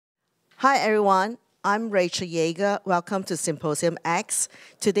Hi, everyone. I'm Rachel Yager. Welcome to SymposiumX.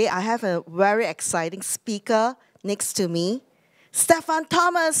 Today, I have a very exciting speaker next to me, Stefan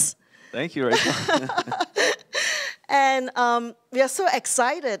Thomas. Thank you, Rachel. And we are so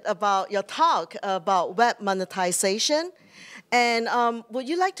excited about your talk about web monetization. And would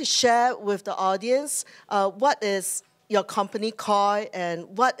you like to share with the audience what is your company Coil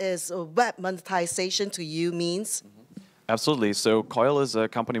and what is web monetization to you means? Absolutely. So Coil is a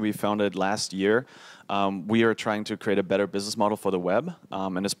company we founded last year. We are trying to create a better business model for the web.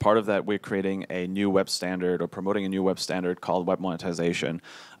 And as part of that, we're creating a new web standard or promoting a new web standard called web monetization.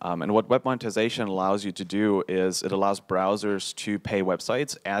 And what web monetization allows you to do is it allows browsers to pay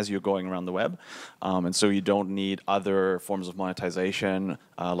websites as you're going around the web. And so you don't need other forms of monetization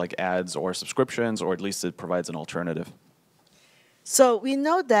like ads or subscriptions, or at least it provides an alternative. So we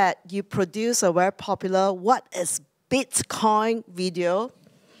know that you produce a very popular What is Bitcoin video.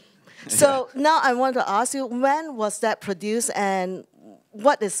 So now I want to ask you, when was that produced and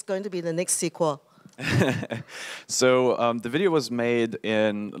what is going to be the next sequel? So the video was made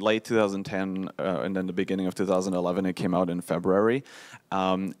in late 2010 and then the beginning of 2011. It came out in February.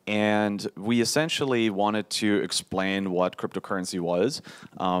 And we essentially wanted to explain what cryptocurrency was.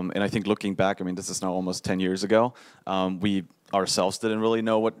 And I think looking back, I mean, this is now almost 10 years ago. We ourselves didn't really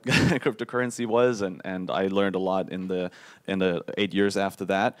know what cryptocurrency was, and I learned a lot in the 8 years after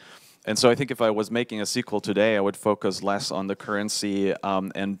that. And so I think if I was making a sequel today, I would focus less on the currency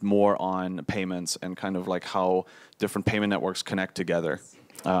and more on payments and kind of like how different payment networks connect together.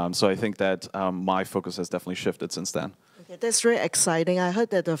 So I think that my focus has definitely shifted since then. Okay, that's very exciting. I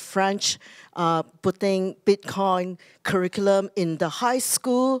heard that the French are putting Bitcoin curriculum in the high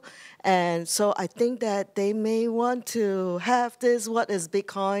school, and so I think that they may want to have this What is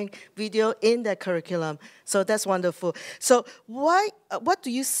Bitcoin video in their curriculum. So that's wonderful. So what do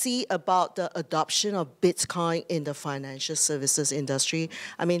you see about the adoption of Bitcoin in the financial services industry?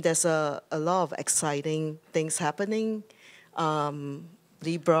 I mean, there's a lot of exciting things happening,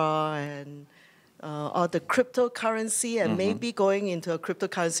 Libra and or the cryptocurrency, and maybe going into a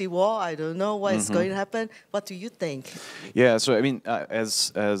cryptocurrency war. I don't know what is going to happen. What do you think? Yeah, so I mean,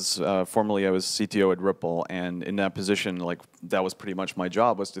 as formerly I was CTO at Ripple, and in that position, like that was pretty much my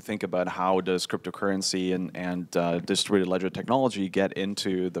job, was to think about how does cryptocurrency and distributed ledger technology get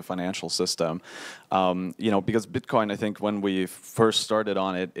into the financial system. You know, because Bitcoin, I think when we first started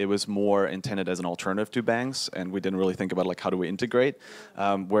on it, it was more intended as an alternative to banks, and we didn't really think about like how do we integrate.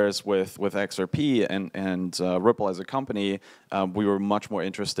 Whereas with XRP and Ripple as a company, we were much more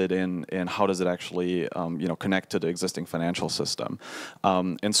interested in how does it actually you know, connect to the existing financial system.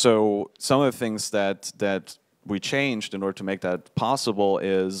 And so some of the things that we changed in order to make that possible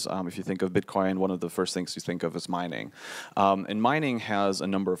is, if you think of Bitcoin, one of the first things you think of is mining. And mining has a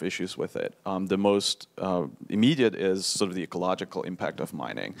number of issues with it. The most immediate is sort of the ecological impact of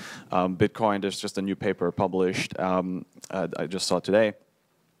mining. Bitcoin, there's just a new paper published, I just saw today,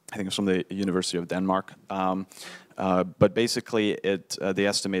 I think it's from the University of Denmark. But basically, they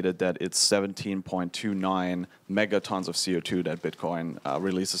estimated that it's 17.29 megatons of CO2 that Bitcoin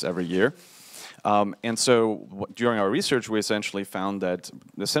releases every year. And so during our research, we essentially found that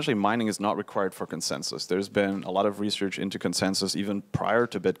essentially mining is not required for consensus. There's been a lot of research into consensus even prior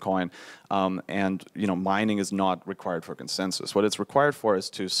to Bitcoin, and you know, mining is not required for consensus. What it's required for is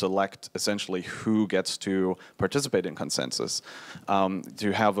to select essentially who gets to participate in consensus,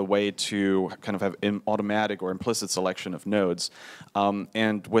 to have a way to kind of have automatic or implicit selection of nodes.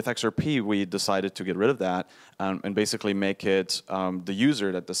 And with XRP, we decided to get rid of that and basically make it the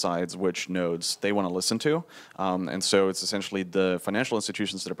user that decides which nodes they want to listen to. And so it's essentially the financial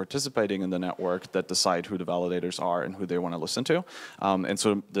institutions that are participating in the network that decide who the validators are and who they want to listen to. And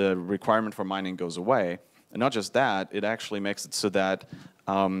so the requirement for mining goes away. And not just that, it actually makes it so that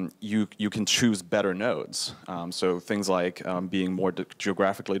you can choose better nodes. So things like being more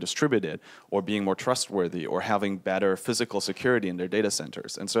geographically distributed, or being more trustworthy, or having better physical security in their data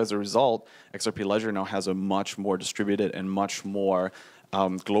centers. And so as a result, XRP Ledger now has a much more distributed and much more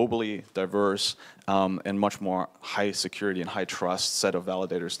globally diverse and much more high security and high trust set of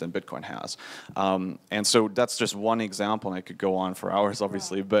validators than Bitcoin has. And so that's just one example, and I could go on for hours,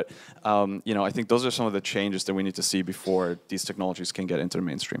 obviously. But you know, I think those are some of the changes that we need to see before these technologies can get into the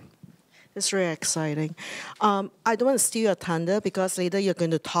mainstream. It's really exciting. I don't want to steal your thunder because later you're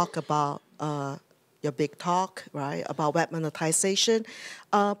going to talk about your big talk, right, about web monetization.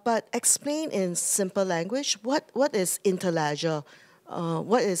 But explain in simple language, what is Interledger?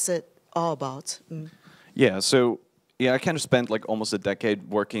 What is it all about? Yeah, so I kind of spent like almost a decade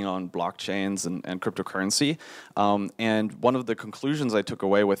working on blockchains and cryptocurrency. And one of the conclusions I took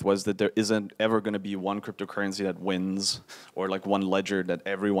away with was that there isn't ever going to be one cryptocurrency that wins, or like one ledger that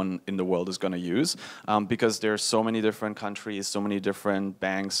everyone in the world is going to use, because there are so many different countries, so many different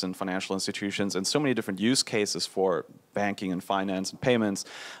banks and financial institutions, and so many different use cases for banking and finance and payments,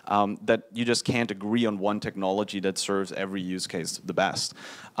 that you just can't agree on one technology that serves every use case the best.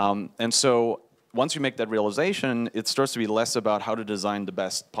 And so once you make that realization, it starts to be less about how to design the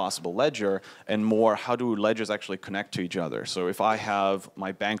best possible ledger and more how do ledgers actually connect to each other. So if I have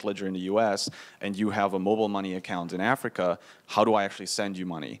my bank ledger in the US and you have a mobile money account in Africa, how do I actually send you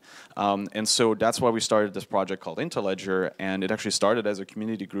money? And so that's why we started this project called Interledger, and it actually started as a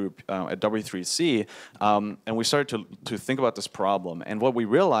community group at W3C, and we started to think about this problem. And what we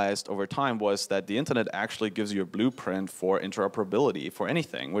realized over time was that the internet actually gives you a blueprint for interoperability for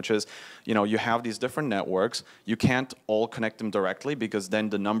anything, which is, you have these different networks. You can't all connect them directly because then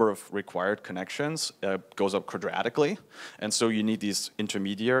the number of required connections goes up quadratically. And so you need these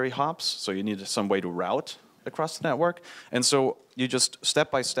intermediary hops. So you need some way to route across the network. And so you just, step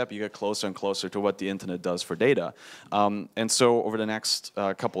by step, you get closer and closer to what the internet does for data. And so over the next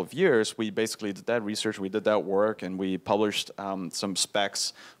couple of years, we basically did that research, we did that work, and we published some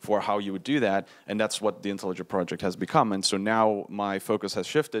specs for how you would do that. And that's what the Interledger project has become. And so now my focus has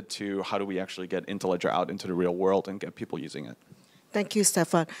shifted to how do we actually get Interledger out into the real world and get people using it. Thank you,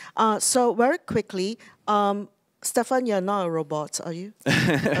 Stefan. So very quickly, Stefan, you're not a robot, are you?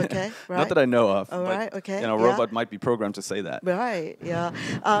 Okay, right. Not that I know of. All right, okay. A robot might be programmed to say that. Right, yeah.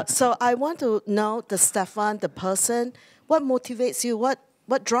 So I want to know the Stefan, the person, what motivates you, what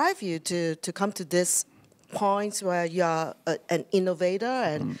drives you to come to this point where you are an innovator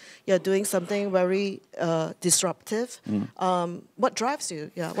and you're doing something very disruptive. What drives you?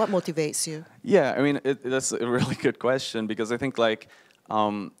 Yeah, what motivates you? Yeah, I mean, that's a really good question, because I think like,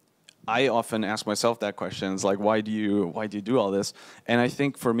 I often ask myself that question. It's like, why do you do all this? And I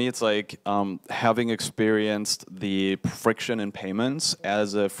think for me, it's like having experienced the friction in payments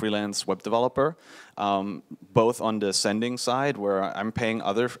as a freelance web developer, both on the sending side, where I'm paying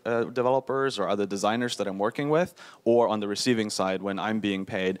other developers or other designers that I'm working with, or on the receiving side when I'm being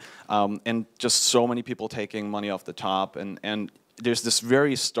paid, and just so many people taking money off the top, and there's this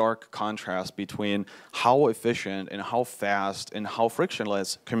very stark contrast between how efficient and how fast and how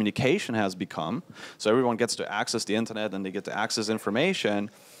frictionless communication has become. So everyone gets to access the internet and they get to access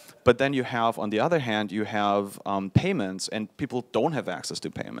information. But then you have, on the other hand, you have payments, and people don't have access to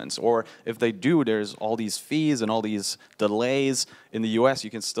payments. Or if they do, there's all these fees and all these delays. In the US,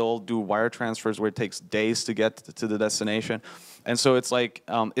 you can still do wire transfers where it takes days to get to the destination. And so it's like,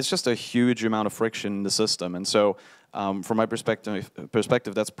 it's just a huge amount of friction in the system. And so from my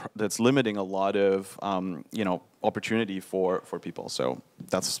perspective, that's limiting a lot of opportunity for people. So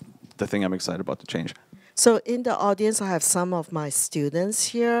that's the thing I'm excited about to change. So in the audience, I have some of my students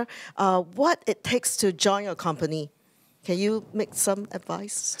here. What it takes to join a company? Can you make some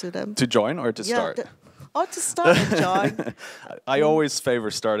advice to them? To join or to start? Or to start and join. I always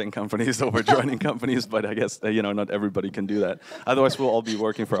favor starting companies over joining companies, but I guess not everybody can do that. Otherwise, we'll all be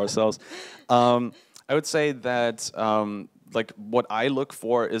working for ourselves. I would say that like what I look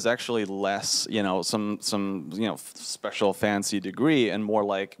for is actually less, some special fancy degree, and more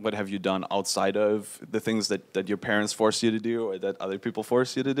like what have you done outside of the things that your parents force you to do or that other people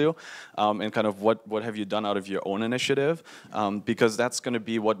force you to do, and kind of what have you done out of your own initiative, because that's going to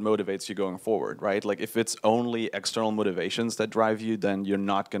be what motivates you going forward, right? Like if it's only external motivations that drive you, then you're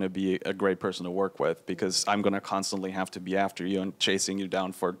not going to be a great person to work with, because I'm going to constantly have to be after you and chasing you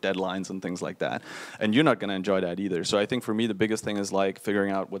down for deadlines and things like that, and you're not going to enjoy that either. So I think for me, the biggest thing is like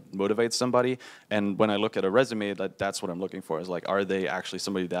figuring out what motivates somebody. And when I look at a resume, that's what I'm looking for, is like, are they actually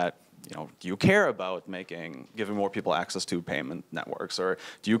somebody that, do you care about giving more people access to payment networks, or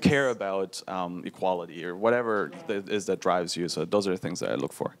do you care about equality, or whatever it is that drives you? So those are the things that I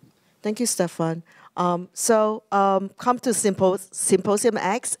look for. Thank you, Stefan. Come to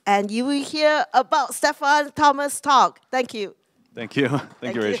SymposiumX, and you will hear about Stefan Thomas' talk. Thank you. Thank you.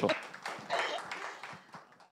 Thank you, Rachel.